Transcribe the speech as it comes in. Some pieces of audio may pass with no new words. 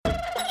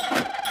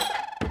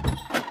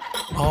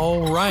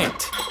All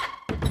right.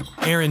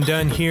 Aaron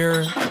Dunn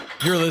here.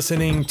 You're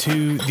listening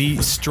to the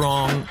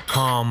Strong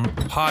Calm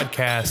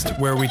podcast,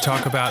 where we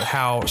talk about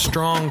how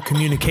strong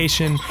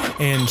communication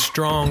and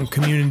strong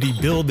community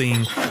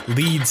building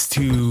leads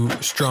to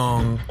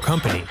strong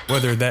company,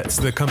 whether that's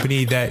the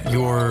company that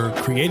you're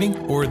creating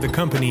or the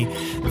company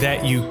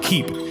that you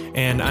keep.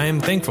 And I am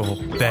thankful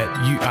that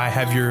I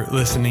have your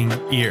listening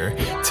ear.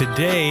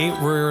 Today,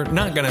 we're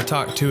not going to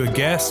talk to a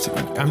guest.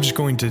 I'm just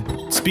going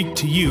to speak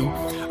to you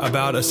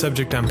about a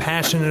subject I'm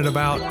passionate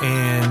about,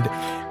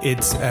 and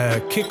it's a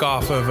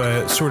kickoff of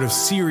a sort of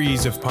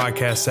series of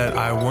podcasts that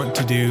I want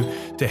to do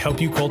to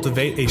help you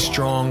cultivate a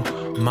strong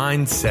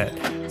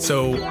mindset.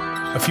 So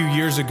a few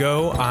years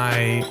ago,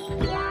 I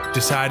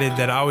decided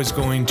that I was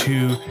going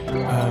to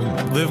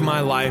live my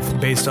life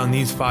based on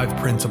these 5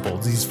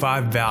 principles, these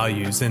 5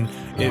 values. And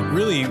it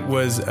really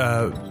was,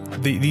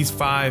 these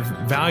 5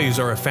 values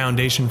are a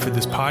foundation for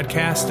this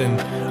podcast and,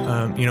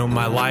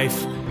 my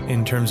life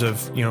in terms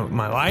of,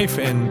 my life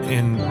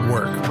and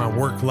work, my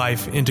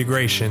work-life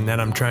integration that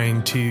I'm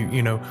trying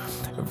to,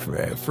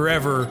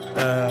 forever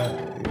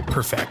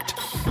perfect.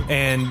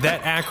 And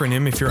that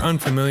acronym, if you're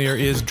unfamiliar,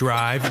 is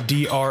DRIVE,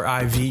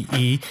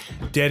 D-R-I-V-E,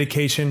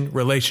 dedication,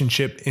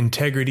 relationship,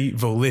 integrity,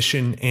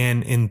 volition,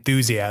 and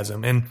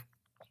enthusiasm. And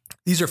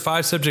these are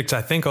 5 subjects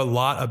I think a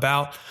lot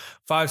about,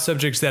 5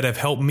 subjects that have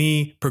helped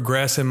me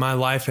progress in my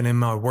life and in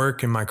my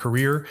work and my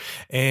career,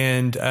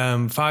 and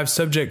 5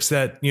 subjects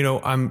that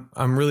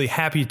I'm really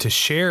happy to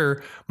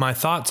share my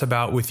thoughts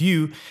about with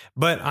you.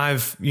 But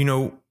I've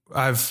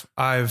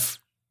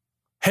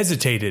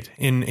hesitated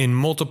in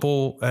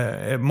multiple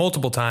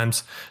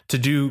times to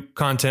do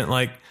content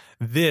like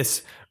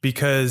this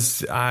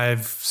because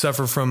I've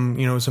suffered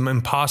from, some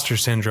imposter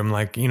syndrome,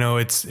 like,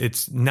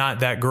 it's not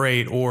that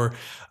great, or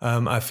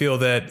I feel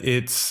that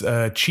it's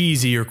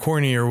cheesy or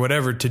corny or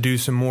whatever to do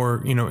some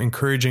more,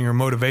 encouraging or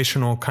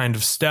motivational kind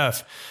of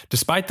stuff,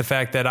 despite the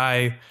fact that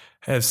I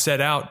have set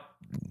out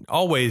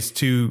always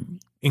to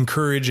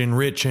encourage,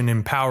 enrich, and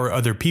empower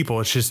other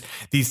people. It's just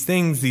these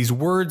things, these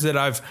words that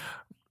I've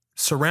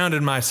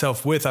surrounded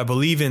myself with, I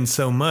believe in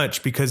so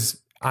much because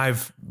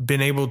I've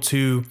been able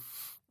to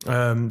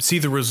see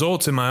the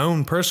results in my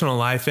own personal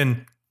life.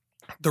 And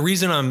the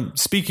reason I'm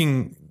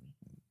speaking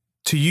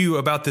to you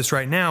about this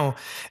right now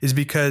is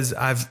because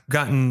I've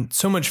gotten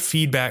so much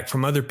feedback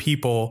from other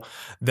people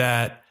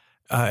that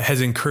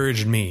has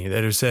encouraged me,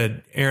 that have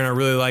said, Aaron, I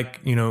really like,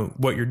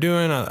 what you're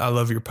doing. I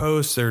love your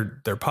posts.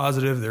 They're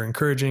positive, they're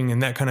encouraging,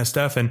 and that kind of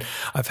stuff. And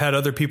I've had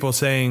other people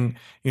saying,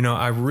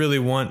 I really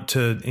want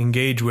to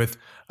engage with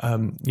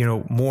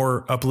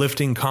more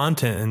uplifting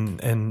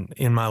content and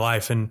in my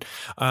life. And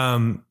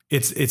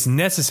it's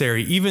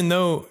necessary, even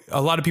though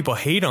a lot of people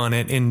hate on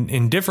it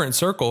in different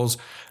circles.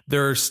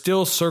 There are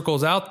still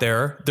circles out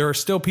there. There are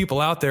still people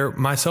out there,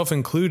 myself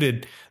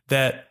included,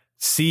 that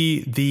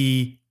see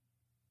the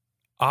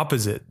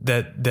opposite,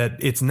 that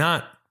it's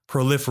not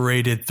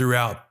proliferated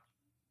throughout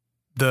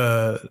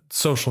the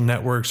social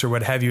networks or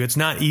what have you. It's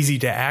not easy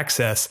to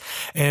access,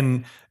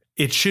 and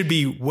it should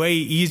be way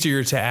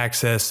easier to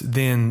access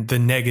than the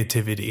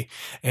negativity.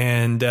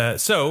 And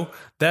so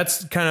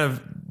that's kind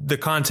of the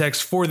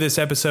context for this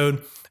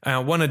episode. I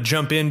want to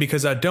jump in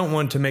because I don't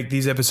want to make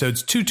these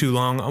episodes too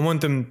long. I want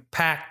them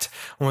packed.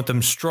 I want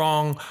them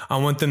strong. I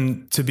want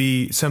them to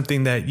be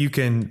something that you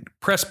can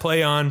press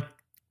play on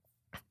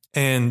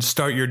and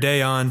start your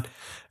day on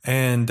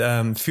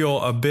and feel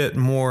a bit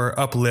more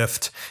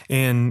uplift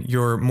in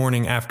your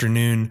morning,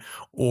 afternoon,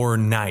 or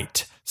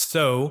night.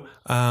 So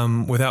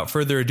without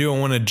further ado, I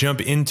want to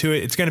jump into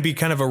it. It's going to be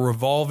kind of a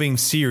revolving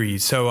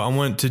series. So I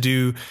want to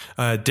do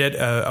a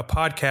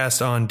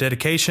podcast on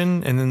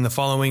dedication, and then the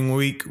following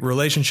week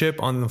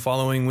relationship, on the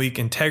following week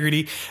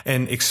integrity,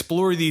 and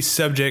explore these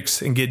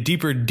subjects and get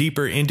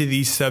deeper into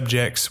these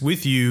subjects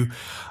with you,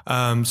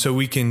 so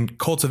we can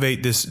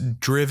cultivate this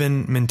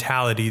driven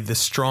mentality, this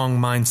strong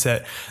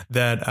mindset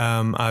that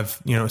I've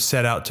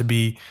set out to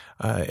be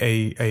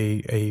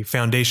a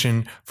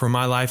foundation for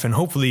my life, and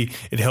hopefully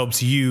it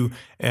helps you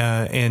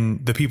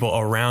and the people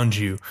around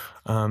you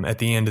at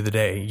the end of the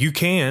day. You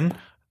can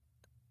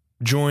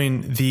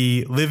join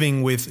the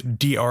Living with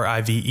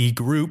DRIVE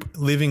group,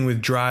 Living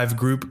with Drive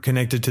group,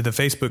 connected to the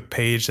Facebook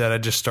page that I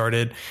just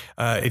started.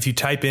 If you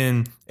type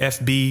in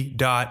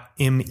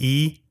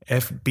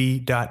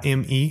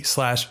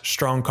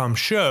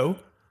fb.me/strongcomshow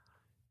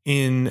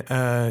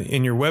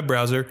in your web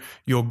browser,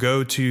 you'll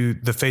go to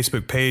the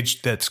Facebook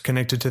page that's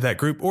connected to that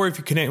group. Or if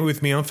you connect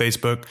with me on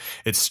Facebook,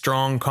 it's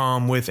Strong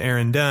Calm with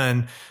Aaron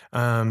Dunn.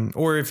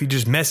 Or if you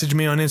just message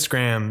me on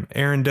Instagram,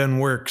 Aaron Dunn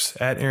Works,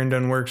 at Aaron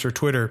Dunn Works, or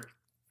Twitter,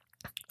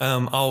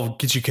 I'll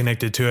get you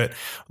connected to it.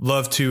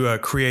 Love to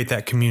create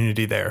that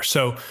community there.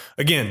 So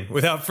again,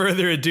 without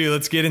further ado,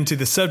 let's get into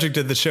the subject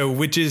of the show,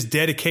 which is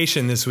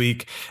dedication this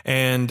week.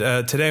 And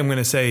today I'm going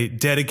to say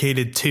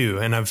dedicated to,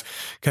 and I've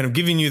kind of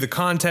given you the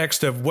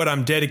context of what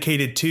I'm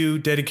dedicated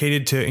to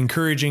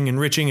encouraging,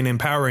 enriching, and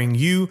empowering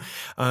you.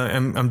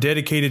 I'm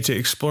dedicated to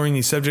exploring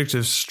these subjects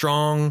of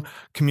strong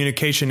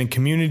communication and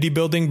community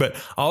building, but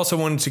I also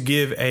wanted to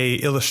give a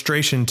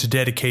illustration to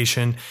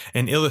dedication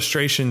and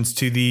illustrations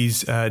to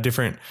these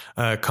different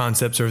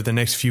concepts over the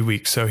next few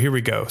weeks. So here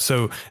we go.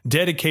 So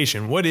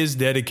dedication. What is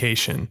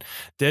dedication?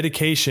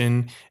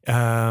 Dedication,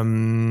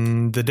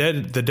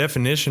 the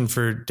definition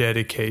for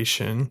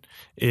dedication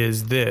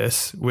is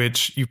this,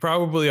 which you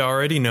probably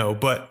already know,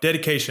 but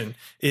dedication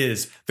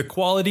is the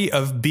quality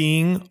of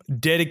being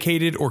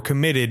dedicated or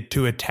committed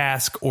to a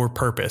task or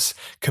purpose.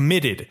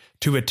 Committed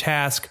to a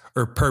task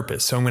or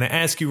purpose. So I'm going to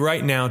ask you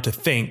right now to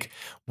think,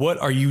 what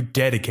are you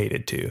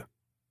dedicated to?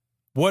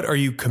 What are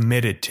you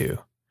committed to?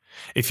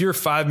 If you're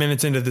 5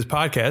 minutes into this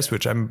podcast,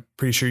 which I'm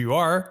pretty sure you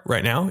are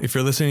right now, if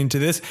you're listening to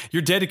this,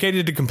 you're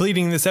dedicated to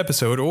completing this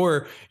episode,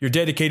 or you're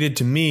dedicated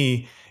to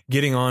me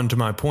getting on to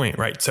my point,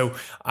 right? So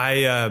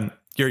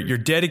you're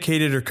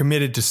dedicated or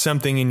committed to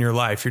something in your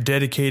life. You're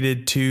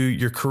dedicated to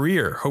your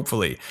career,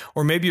 hopefully,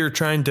 or maybe you're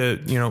trying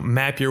to,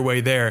 map your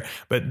way there.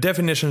 But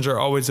definitions are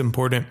always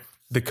important.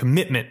 The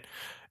commitment,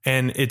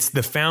 and it's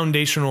the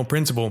foundational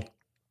principle.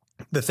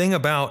 The thing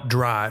about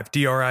drive,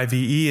 DRIVE,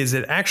 is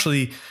it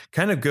actually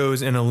kind of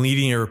goes in a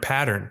linear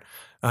pattern.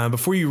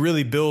 Before you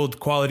really build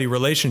quality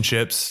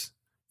relationships,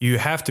 you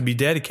have to be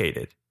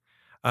dedicated.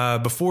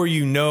 Before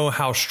you know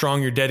how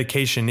strong your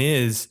dedication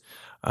is,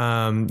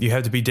 you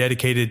have to be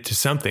dedicated to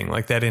something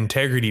like that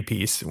integrity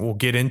piece we'll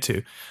get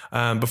into.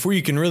 Before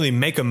you can really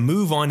make a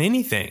move on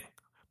anything,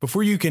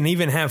 before you can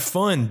even have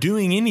fun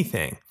doing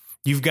anything,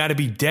 you've got to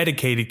be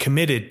dedicated,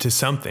 committed to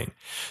something.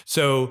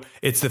 So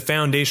it's the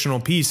foundational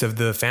piece of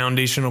the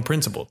foundational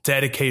principle,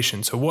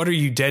 dedication. So what are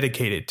you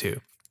dedicated to?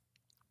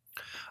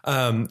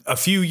 A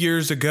few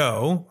years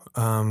ago,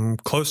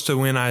 close to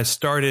when I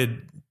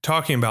started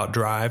talking about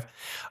drive,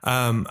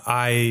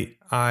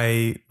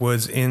 I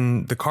was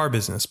in the car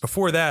business.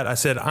 Before that, I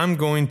said, I'm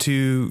going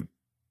to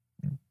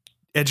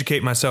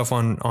educate myself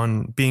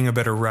on being a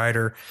better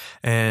rider,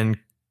 and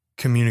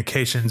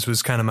communications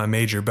was kind of my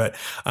major. But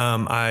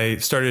I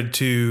started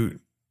to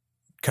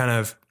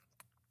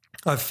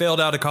I failed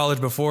out of college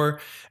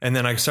before, and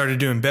then I started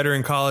doing better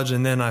in college,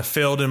 and then I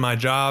failed in my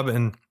job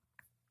and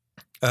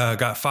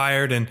got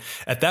fired. And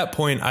at that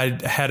point, I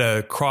had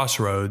a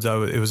crossroads.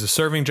 It was a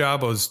serving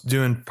job. I was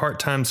doing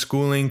part-time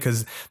schooling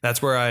because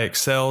that's where I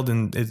excelled,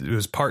 and it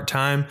was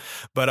part-time,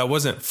 but I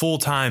wasn't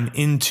full-time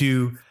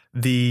into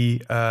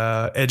the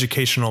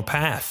educational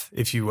path,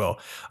 if you will.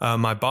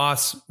 My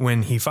boss,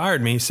 when he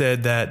fired me,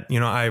 said that,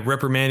 I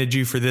reprimanded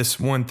you for this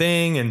one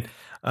thing, and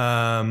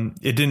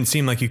it didn't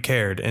seem like you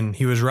cared. And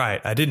he was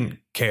right. I didn't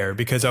care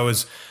because I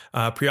was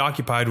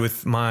preoccupied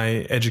with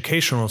my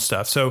educational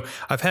stuff. So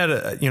I've had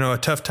a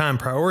tough time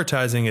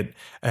prioritizing it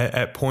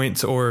at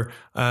points, and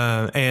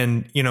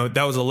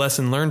that was a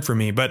lesson learned for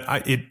me. But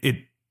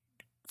it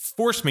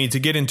forced me to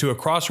get into a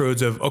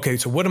crossroads of, okay,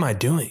 so what am I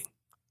doing?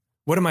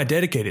 What am I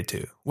dedicated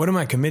to? What am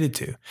I committed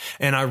to?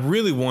 And I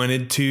really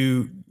wanted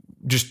to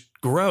just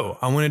grow.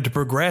 I wanted to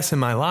progress in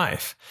my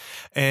life.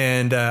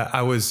 And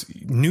I was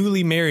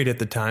newly married at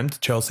the time to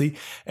Chelsea,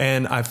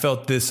 and I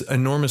felt this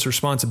enormous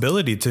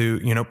responsibility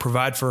to,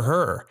 provide for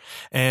her.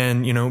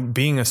 And,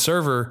 being a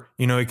server,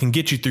 it can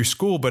get you through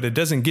school, but it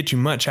doesn't get you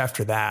much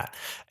after that.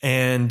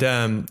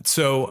 And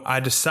so I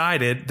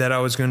decided that I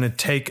was going to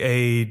take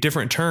a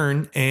different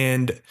turn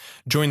and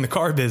join the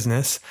car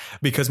business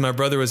because my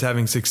brother was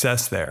having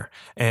success there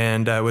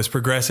and was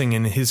progressing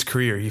in his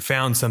career. He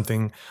found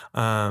something.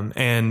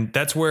 And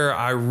that's where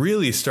I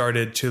really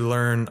started to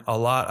learn a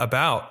lot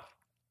about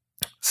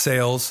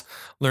sales,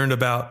 learned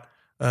about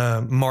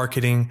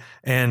marketing,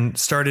 and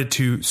started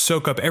to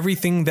soak up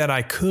everything that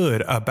I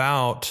could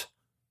about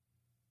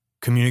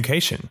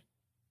communication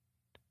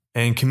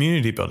and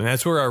community building.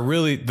 That's where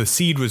the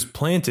seed was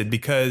planted,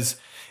 because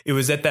it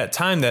was at that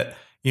time that,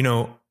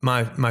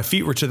 my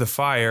feet were to the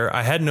fire.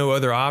 I had no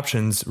other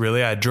options,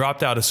 really. I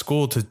dropped out of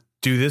school to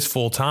do this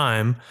full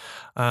time.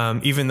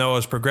 Even though I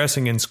was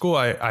progressing in school,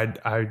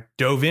 I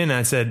dove in and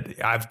I said,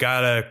 I've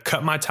got to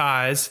cut my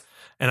ties,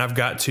 and I've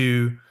got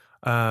to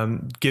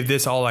give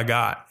this all I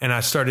got. And I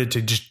started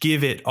to just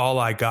give it all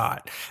I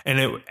got.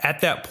 And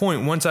at that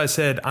point, once I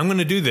said, I'm going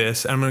to do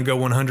this, I'm going to go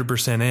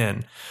 100%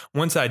 in.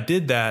 Once I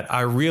did that,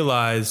 I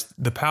realized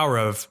the power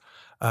of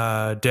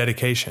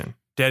dedication,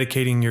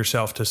 dedicating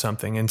yourself to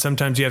something. And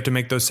sometimes you have to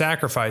make those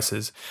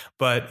sacrifices,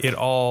 but it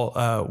all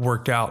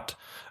worked out,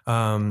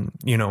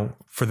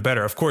 for the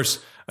better. Of course,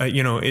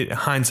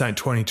 hindsight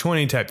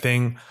 2020 type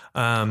thing.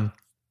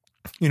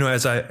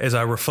 As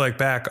I reflect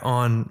back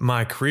on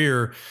my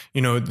career,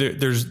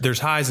 there's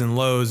highs and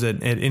lows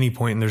at any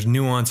point, and there's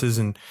nuances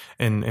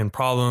and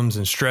problems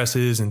and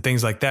stresses and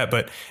things like that.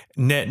 But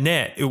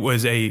net, it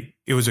was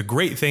a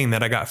great thing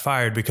that I got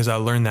fired, because I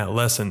learned that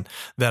lesson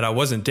that I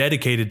wasn't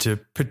dedicated to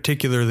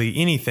particularly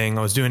anything.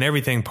 I was doing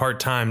everything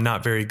part-time,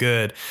 not very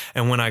good.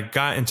 And when I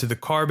got into the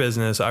car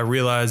business, I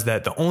realized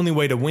that the only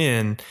way to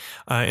win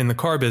in the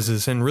car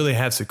business and really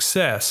have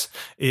success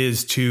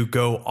is to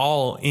go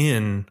all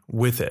in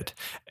with it.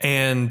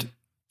 And,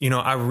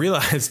 I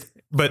realized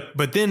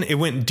but then it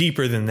went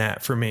deeper than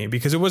that for me,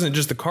 because it wasn't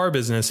just the car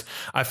business.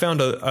 I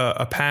found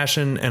a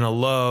passion and a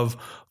love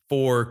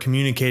for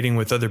communicating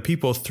with other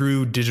people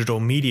through digital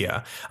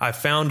media. I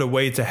found a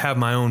way to have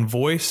my own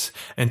voice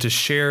and to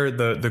share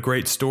the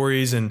great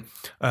stories and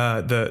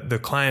the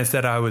clients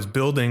that I was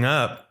building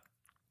up,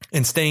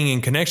 and staying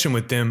in connection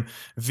with them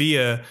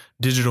via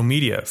digital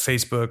media,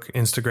 Facebook,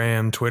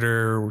 Instagram,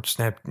 Twitter,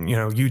 Snap,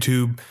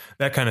 YouTube,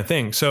 that kind of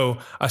thing. So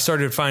I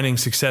started finding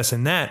success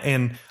in that.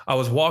 And I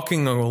was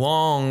walking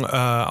along,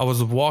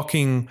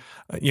 around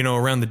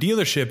the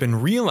dealership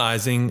and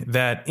realizing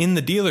that in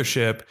the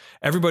dealership,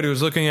 everybody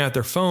was looking at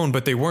their phone,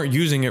 but they weren't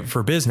using it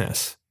for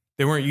business.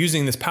 They weren't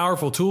using this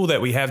powerful tool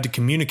that we have to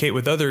communicate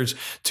with others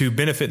to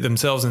benefit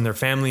themselves and their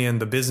family and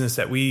the business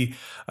that we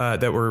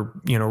that were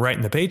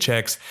writing the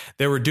paychecks.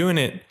 They were doing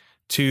it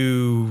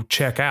to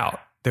check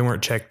out. They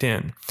weren't checked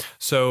in.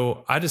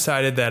 So I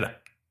decided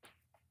that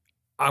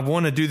I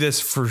want to do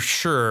this for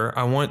sure.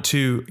 I want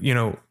to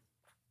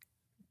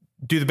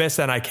do the best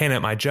that I can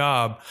at my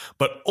job,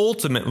 but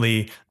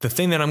ultimately the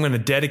thing that I'm going to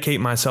dedicate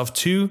myself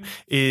to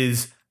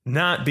is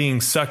not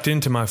being sucked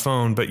into my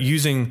phone, but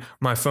using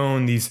my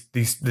phone,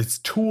 this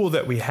tool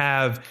that we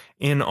have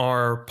in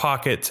our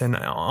pockets and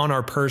on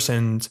our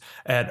persons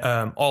at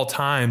all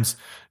times,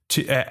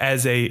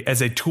 as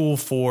a tool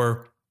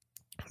for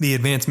the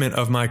advancement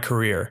of my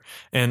career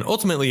and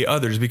ultimately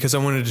others, because I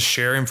wanted to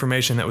share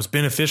information that was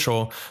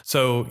beneficial.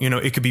 So,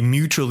 it could be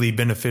mutually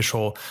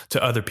beneficial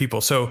to other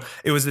people. So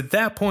it was at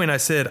that point I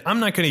said, I'm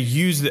not going to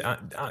use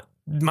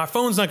my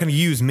phone's not going to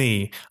use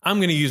me. I'm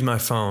going to use my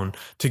phone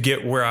to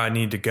get where I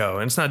need to go.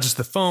 And it's not just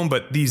the phone,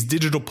 but these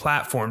digital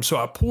platforms. So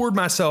I poured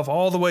myself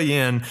all the way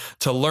in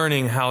to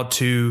learning how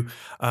to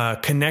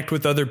connect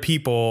with other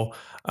people.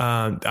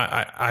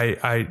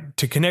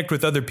 To connect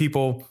with other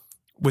people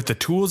with the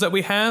tools that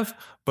we have,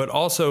 but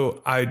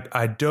also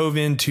I dove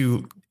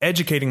into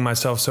educating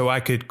myself so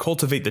I could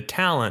cultivate the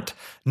talent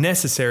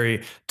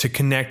necessary to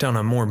connect on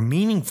a more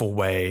meaningful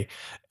way,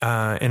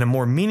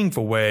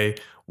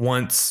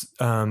 once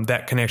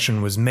that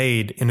connection was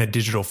made in a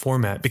digital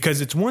format. Because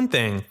it's one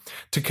thing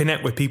to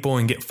connect with people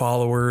and get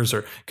followers,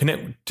 or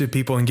connect to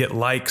people and get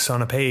likes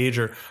on a page,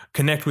 or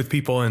connect with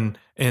people in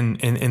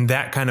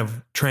that kind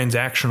of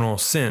transactional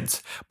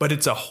sense. But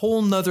it's a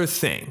whole nother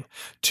thing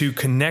to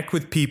connect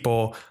with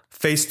people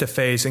face to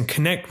face and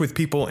connect with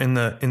people in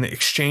the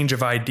exchange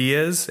of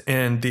ideas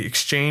and the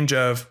exchange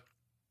of,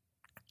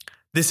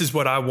 this is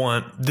what I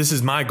want, this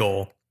is my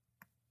goal.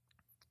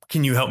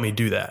 Can you help me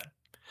do that?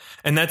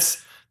 And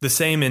that's the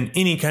same in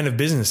any kind of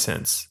business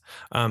sense.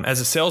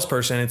 As a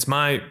salesperson, it's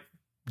my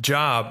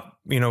job.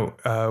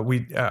 I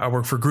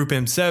work for Group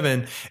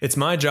M7. It's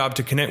my job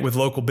to connect with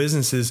local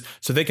businesses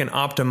so they can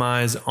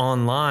optimize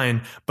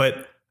online,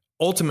 but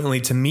ultimately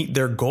to meet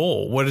their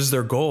goal. What is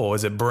their goal?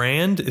 Is it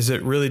brand? Is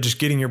it really just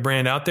getting your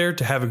brand out there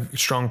to have a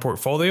strong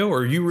portfolio? Or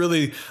are you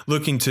really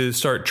looking to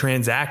start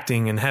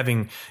transacting and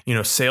having,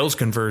 sales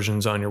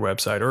conversions on your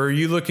website? Or are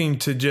you looking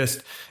to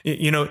just,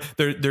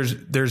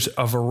 there's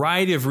a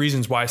variety of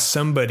reasons why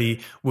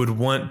somebody would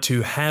want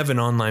to have an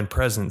online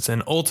presence,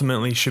 and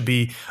ultimately should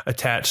be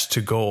attached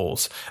to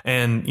goals.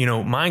 And,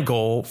 my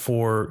goal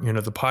for,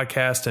 the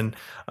podcast and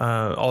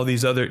all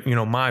these other,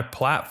 my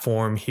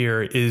platform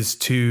here is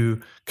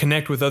to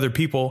connect with other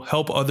people,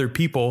 help other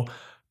people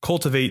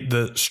cultivate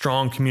the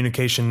strong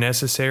communication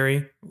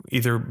necessary,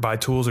 either by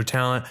tools or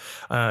talent,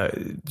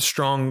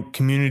 strong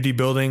community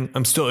building.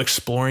 I'm still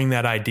exploring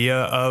that idea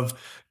of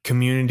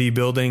community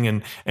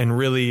building and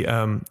really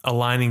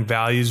aligning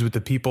values with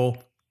the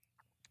people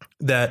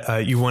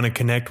that you want to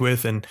connect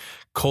with, and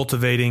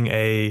cultivating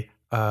a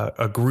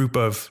group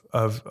of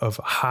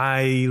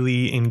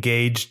highly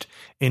engaged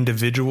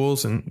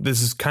individuals. And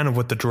this is kind of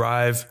what the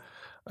Drive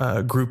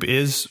group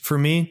is for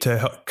me,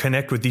 to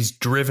connect with these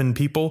driven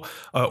people,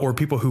 or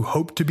people who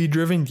hope to be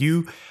driven.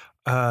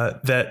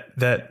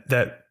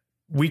 That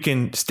we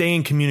can stay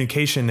in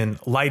communication and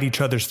light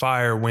each other's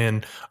fire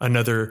when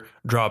another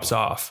drops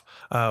off.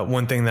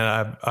 One thing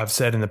that I've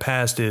said in the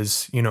past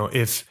is,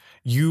 if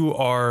you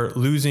are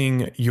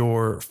losing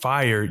your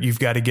fire, you've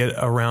got to get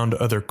around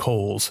other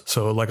coals.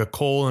 So like a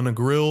coal in a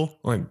grill,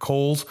 like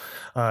coals,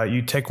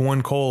 you take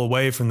one coal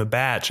away from the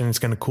batch and it's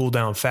going to cool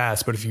down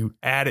fast. But if you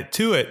add it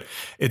to it,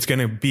 it's going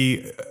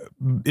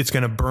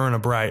to burn a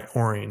bright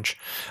orange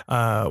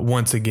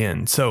once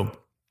again. So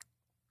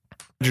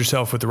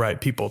yourself with the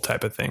right people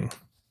type of thing.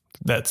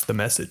 That's the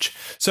message.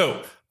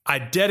 So I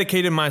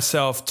dedicated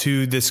myself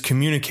to this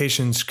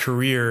communications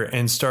career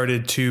and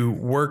started to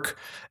work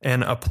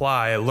and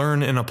apply,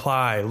 learn and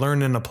apply.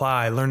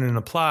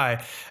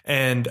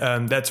 And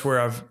that's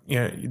where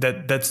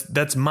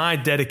that's my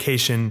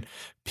dedication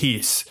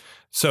piece.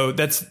 So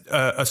that's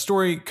a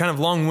story, kind of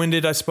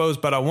long-winded, I suppose,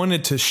 but I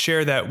wanted to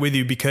share that with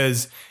you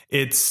because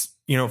it's,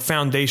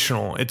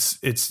 foundational.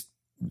 It's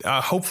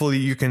hopefully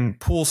you can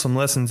pull some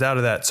lessons out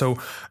of that. So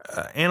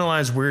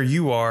analyze where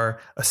you are,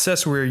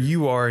 assess where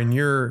you are in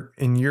your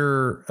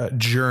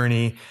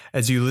journey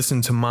as you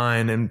listen to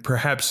mine, and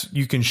perhaps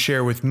you can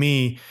share with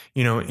me,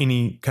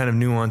 any kind of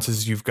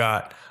nuances you've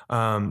got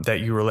that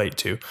you relate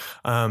to.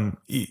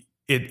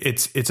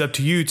 It's up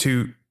to you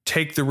to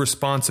take the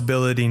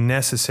responsibility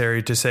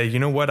necessary to say, you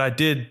know what, I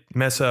did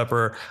mess up,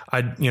 or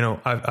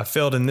I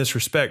failed in this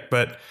respect,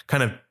 but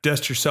kind of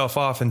dust yourself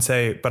off and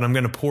say, but I'm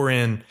going to pour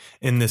in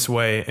this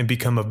way and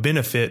become a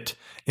benefit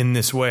in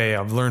this way.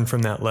 I've learned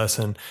from that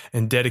lesson,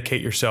 and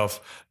dedicate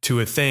yourself to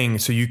a thing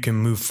so you can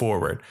move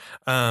forward.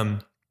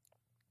 The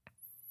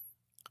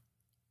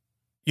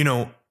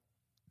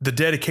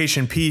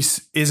dedication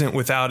piece isn't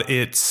without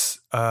its,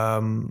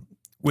 without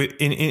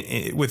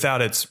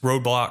its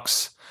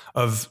roadblocks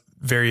of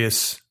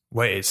various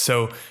ways.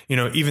 So,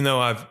 even though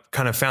I've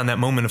kind of found that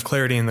moment of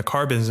clarity in the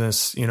car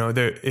business,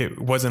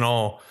 it wasn't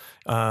all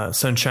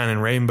sunshine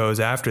and rainbows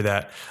after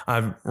that.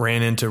 I've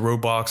ran into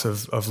roadblocks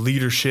of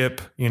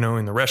leadership,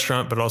 in the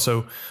restaurant, but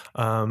also,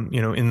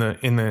 in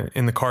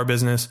the car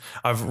business.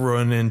 I've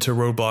run into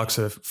roadblocks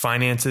of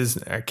finances.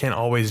 I can't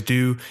always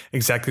do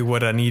exactly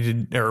what I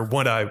needed or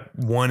what I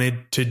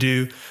wanted to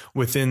do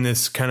within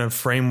this kind of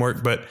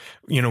framework. But,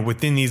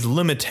 within these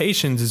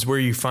limitations is where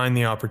you find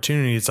the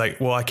opportunity. It's like,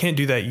 well, I can't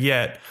do that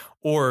yet.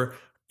 Or,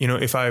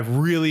 if I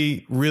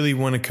really, really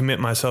want to commit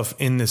myself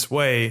in this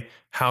way,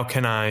 how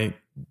can I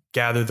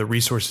gather the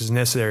resources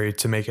necessary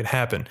to make it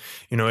happen?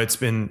 It's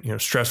been,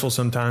 stressful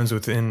sometimes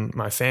within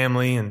my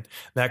family and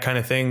that kind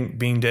of thing,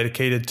 being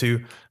dedicated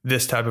to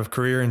this type of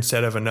career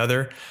instead of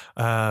another.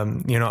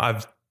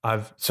 I've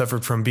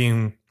suffered from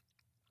being,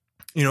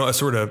 a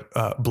sort of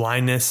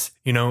blindness,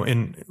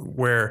 in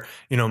where,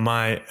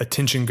 my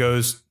attention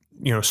goes,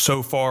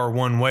 so far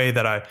one way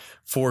that I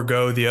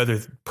forego the other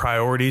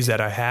priorities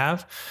that I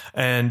have.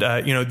 And,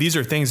 these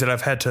are things that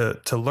I've had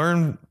to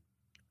learn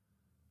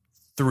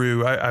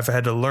through. I've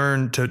had to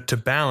learn to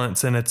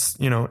balance, and it's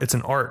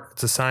an art,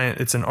 it's a science,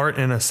 it's an art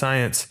and a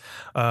science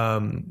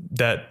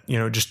that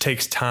just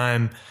takes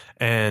time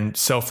and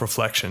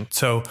self-reflection.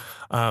 So,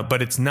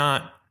 but it's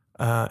not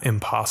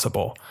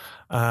impossible.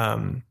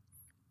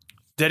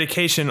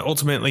 Dedication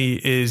ultimately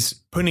is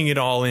putting it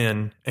all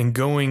in and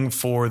going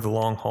for the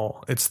long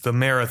haul. It's the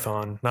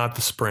marathon, not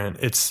the sprint.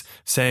 It's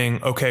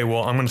saying, okay,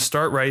 well, I'm going to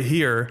start right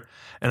here,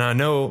 and I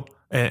know,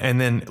 and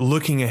then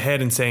looking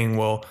ahead and saying,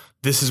 well,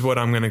 this is what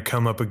I'm going to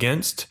come up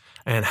against,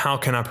 and how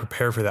can I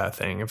prepare for that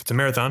thing? If it's a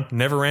marathon,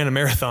 never ran a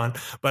marathon,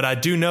 but I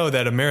do know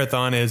that a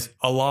marathon is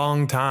a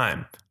long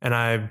time. And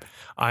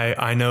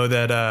I know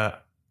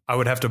that I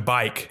would have to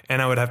bike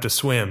and I would have to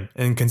swim.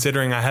 And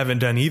considering I haven't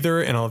done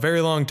either in a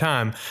very long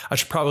time, I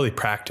should probably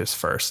practice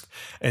first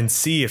and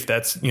see if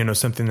that's,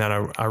 something that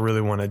I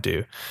really want to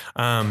do.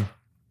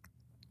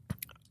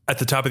 At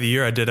the top of the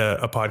year, I did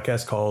a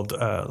podcast called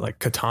like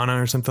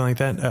Katana or something like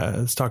that.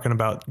 It's talking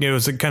about, it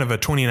was a kind of a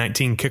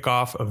 2019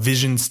 kickoff, a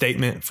vision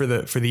statement for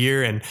the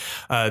year. And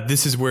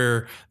this is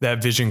where that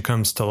vision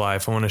comes to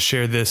life. I want to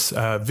share this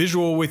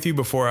visual with you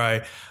before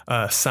I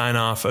sign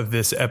off of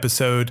this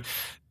episode.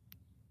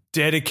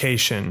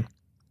 Dedication.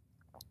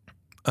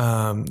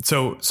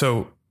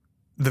 So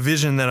the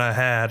vision that I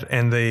had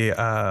and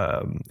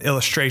the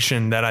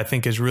illustration that I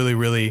think is really,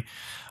 really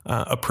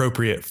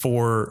appropriate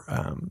for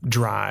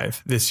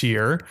drive this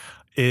year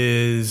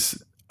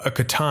is a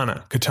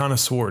katana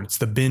sword. It's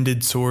the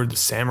bended sword, the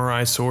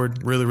samurai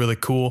sword, really, really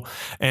cool.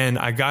 And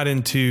I got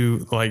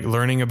into like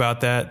learning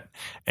about that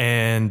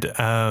and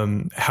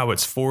how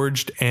it's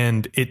forged,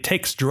 and it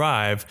takes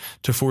drive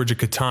to forge a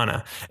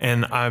katana.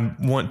 And I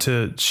want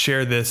to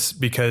share this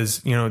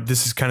because,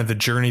 this is kind of the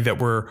journey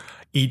that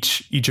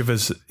each of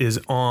us is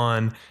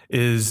on,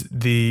 is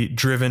the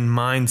driven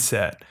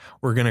mindset.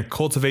 We're going to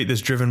cultivate this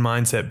driven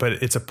mindset, but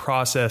it's a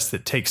process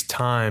that takes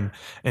time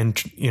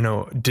and,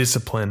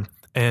 discipline.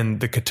 And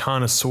the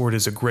katana sword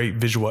is a great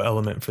visual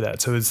element for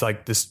that. So it's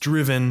like this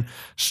driven,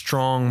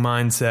 strong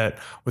mindset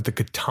with the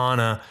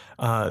katana,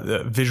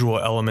 the visual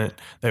element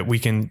that we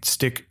can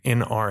stick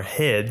in our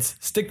heads,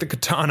 stick the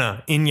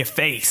katana in your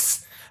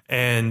face,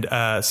 and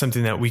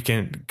something that we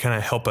can kind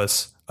of help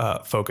us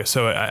focus.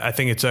 So I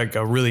think it's like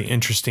a really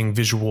interesting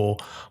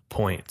visual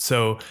point.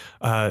 So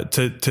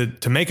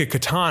to make a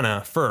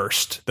katana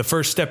first, the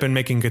first step in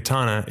making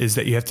katana is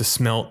that you have to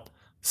smelt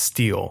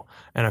steel.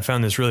 And I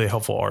found this really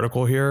helpful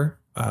article here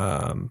that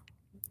I'm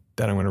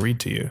going to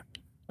read to you,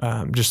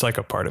 just like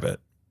a part of it.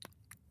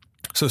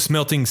 So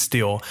smelting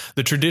steel.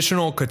 The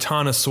traditional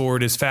katana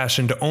sword is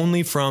fashioned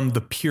only from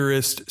the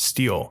purest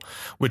steel,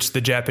 which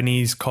the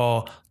Japanese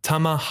call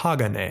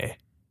tamahagane.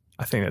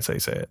 I think that's how you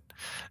say it.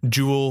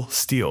 Jewel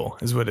steel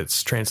is what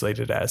it's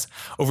translated as.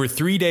 Over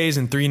 3 days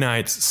and 3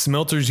 nights,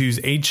 smelters use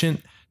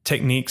ancient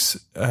techniques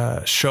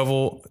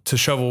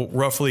shovel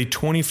roughly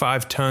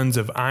 25 tons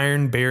of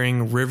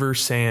iron-bearing river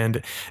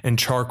sand and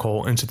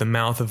charcoal into the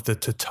mouth of the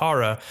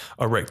tatara,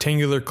 a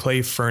rectangular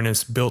clay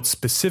furnace built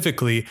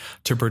specifically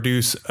to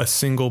produce a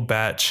single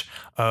batch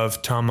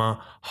of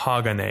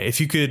Tamahagane. If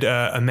you could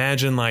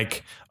imagine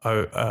like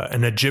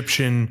an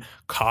Egyptian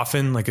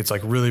coffin, like it's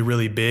like really,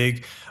 really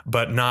big,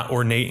 but not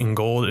ornate in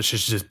gold. It's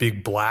just this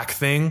big black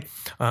thing.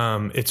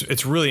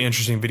 It's really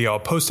interesting video. I'll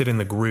post it in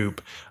the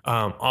group.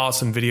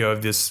 Awesome video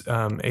of this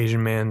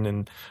Asian man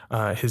and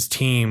his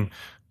team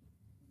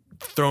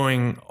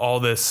throwing all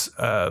this,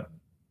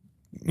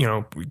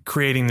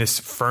 creating this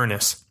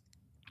furnace.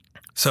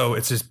 So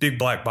it's this big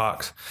black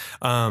box.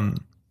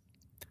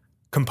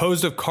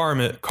 Composed of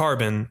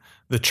carbon,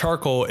 the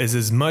charcoal is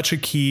as much a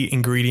key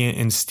ingredient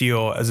in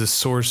steel as a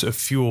source of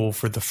fuel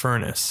for the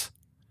furnace.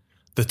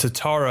 The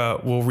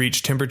Tatara will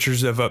reach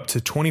temperatures of up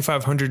to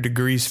 2,500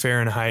 degrees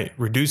Fahrenheit,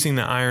 reducing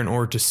the iron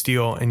ore to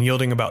steel and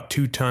yielding about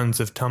 2 tons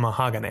of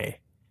Tamahagane.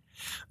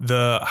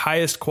 The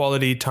highest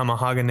quality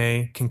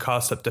Tamahagane can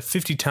cost up to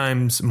 50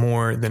 times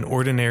more than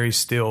ordinary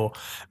steel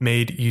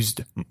made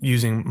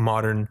using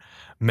modern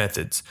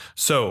methods.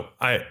 So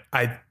I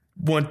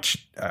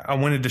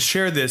wanted to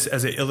share this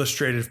as an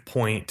illustrative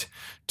point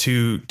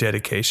to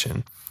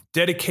dedication.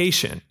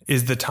 Dedication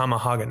is the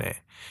Tamahagane.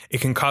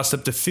 It can cost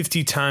up to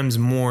 50 times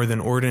more than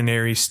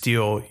ordinary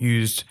steel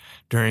used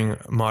during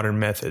modern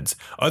methods.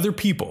 Other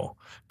people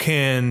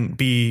can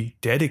be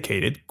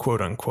dedicated,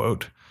 quote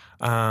unquote.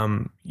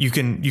 You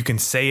can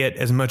say it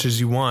as much as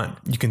you want.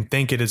 You can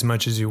think it as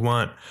much as you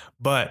want,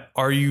 but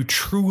are you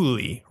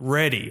truly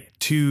ready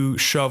to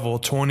shovel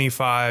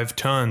 25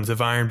 tons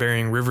of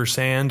iron-bearing river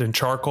sand and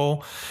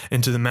charcoal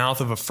into the mouth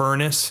of a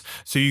furnace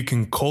so you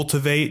can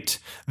cultivate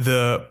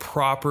the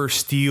proper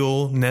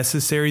steel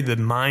necessary, the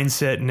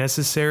mindset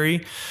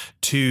necessary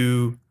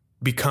to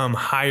become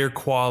higher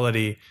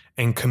quality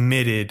and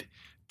committed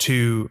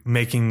to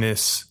making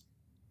this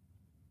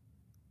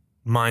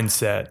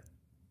mindset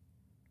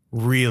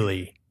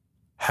really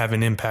have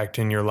an impact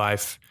in your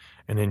life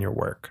and in your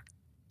work?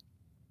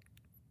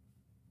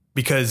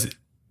 Because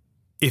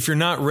if you're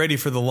not ready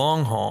for the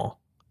long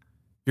haul,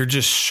 you're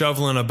just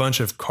shoveling a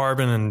bunch of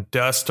carbon and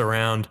dust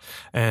around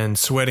and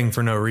sweating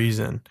for no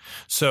reason.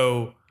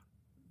 So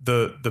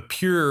the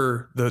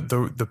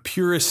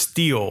purest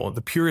steel,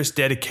 the purest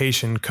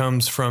dedication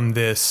comes from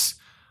this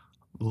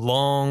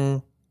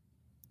long,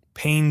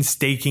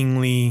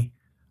 painstakingly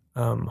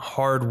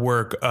hard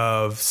work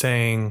of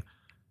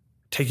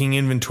taking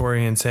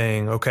inventory and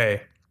saying,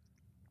 okay,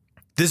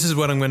 this is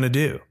what I'm going to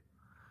do.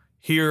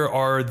 Here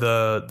are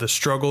the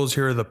struggles.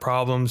 Here are the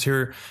problems.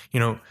 Here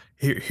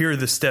are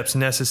the steps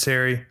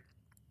necessary.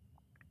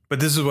 But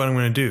this is what I'm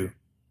going to do.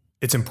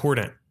 It's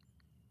important.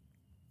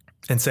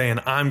 And saying,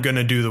 I'm going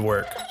to do the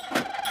work.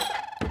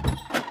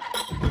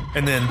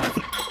 And then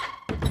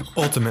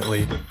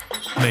ultimately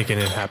making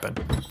it happen.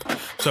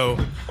 So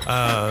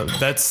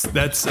that's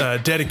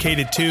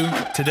dedicated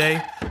to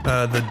today,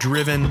 the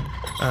Driven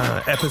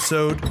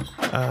episode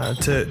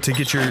to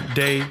get your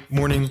day,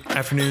 morning,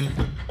 afternoon,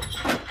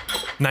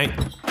 night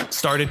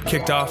started,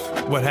 kicked off,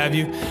 what have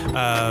you.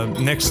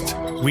 Next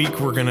week,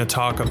 we're going to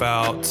talk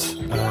about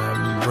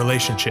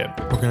relationship.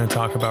 We're going to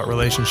talk about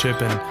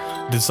relationship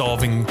and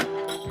dissolving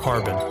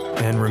carbon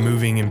and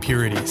removing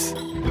impurities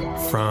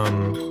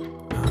from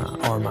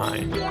our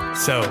mind.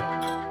 So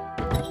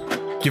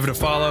give it a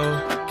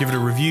follow, give it a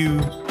review.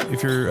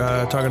 If you're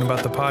talking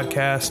about the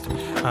podcast,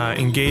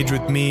 engage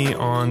with me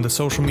on the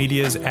social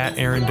medias at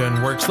Aaron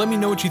Dunn Works. Let me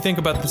know what you think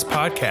about this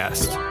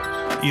podcast,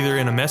 either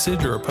in a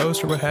message or a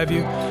post or what have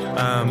you.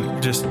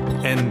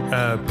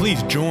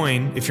 Please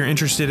join, if you're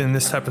interested in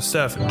this type of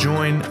stuff,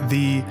 join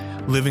the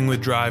Living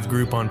with Drive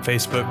group on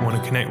Facebook. I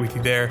want to connect with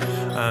you there.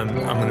 I'm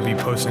going to be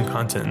posting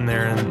content in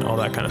there and all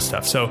that kind of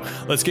stuff. So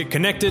let's get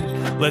connected.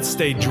 Let's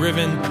stay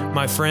driven,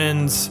 my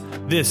friends.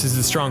 This is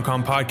the Strong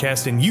Calm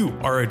Podcast, and you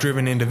are a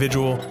driven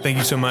individual. Thank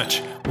you so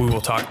much. We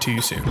will talk to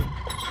you soon.